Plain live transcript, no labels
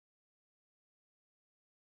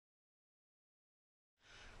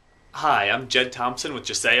Hi, I'm Jed Thompson with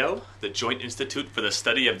JISAO, the Joint Institute for the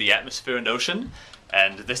Study of the Atmosphere and Ocean,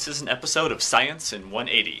 and this is an episode of Science in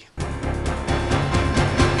 180.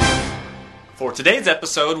 For today's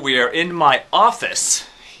episode, we are in my office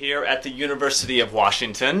here at the University of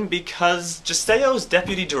Washington because JISAO's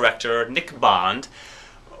Deputy Director, Nick Bond,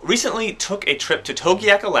 recently took a trip to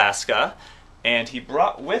Togiak, Alaska, and he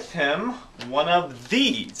brought with him one of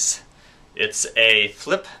these. It's a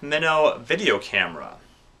flip minnow video camera.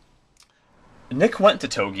 Nick went to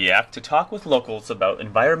Togiak to talk with locals about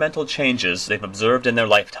environmental changes they've observed in their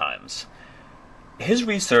lifetimes. His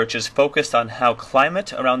research is focused on how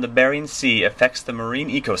climate around the Bering Sea affects the marine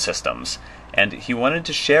ecosystems, and he wanted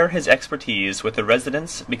to share his expertise with the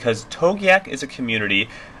residents because Togiak is a community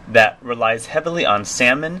that relies heavily on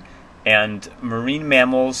salmon and marine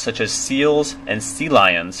mammals such as seals and sea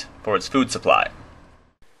lions for its food supply.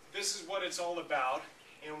 This is what it's all about,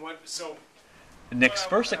 and Nick's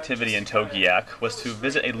first activity in Togiak was to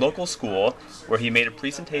visit a local school where he made a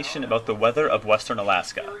presentation about the weather of western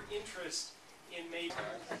Alaska.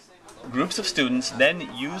 Groups of students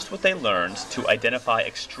then used what they learned to identify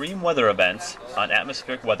extreme weather events on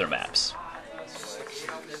atmospheric weather maps.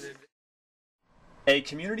 A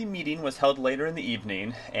community meeting was held later in the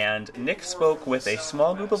evening, and Nick spoke with a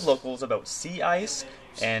small group of locals about sea ice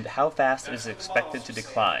and how fast it is expected to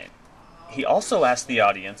decline. He also asked the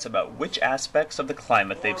audience about which aspects of the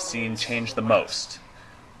climate they've seen change the most.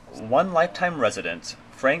 One lifetime resident,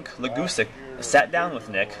 Frank Legusic, sat down with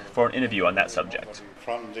Nick for an interview on that subject.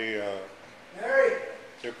 From the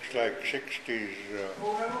looks like 60s,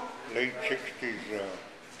 late 60s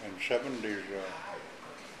and 70s,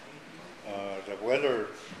 the weather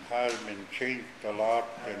has been changed a lot,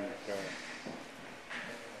 and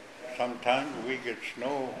sometimes we get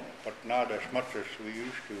snow, but not as much as we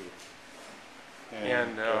used to.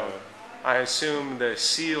 And I assume the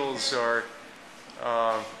seals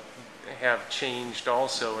have changed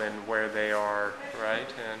also in where they are,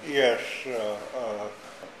 right? Yes,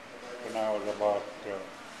 when I was about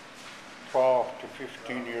 12 to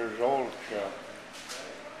 15 years old,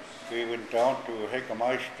 we went down to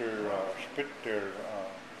Hagemeister Spit there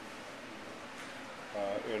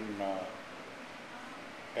in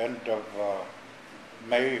end of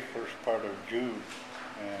May, first part of June,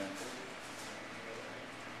 and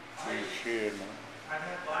we see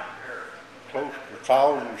close to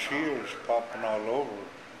 1,000 seals popping all over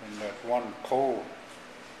in that one cove.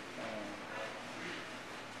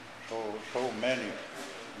 So many,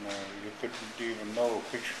 you couldn't even know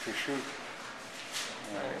which to shoot.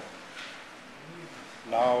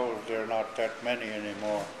 Now there are not that many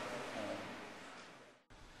anymore.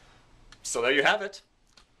 So there you have it.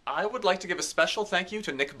 I would like to give a special thank you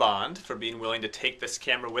to Nick Bond for being willing to take this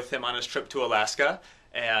camera with him on his trip to Alaska,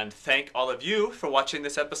 and thank all of you for watching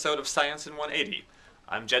this episode of Science in 180.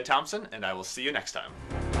 I'm Jed Thompson, and I will see you next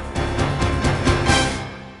time.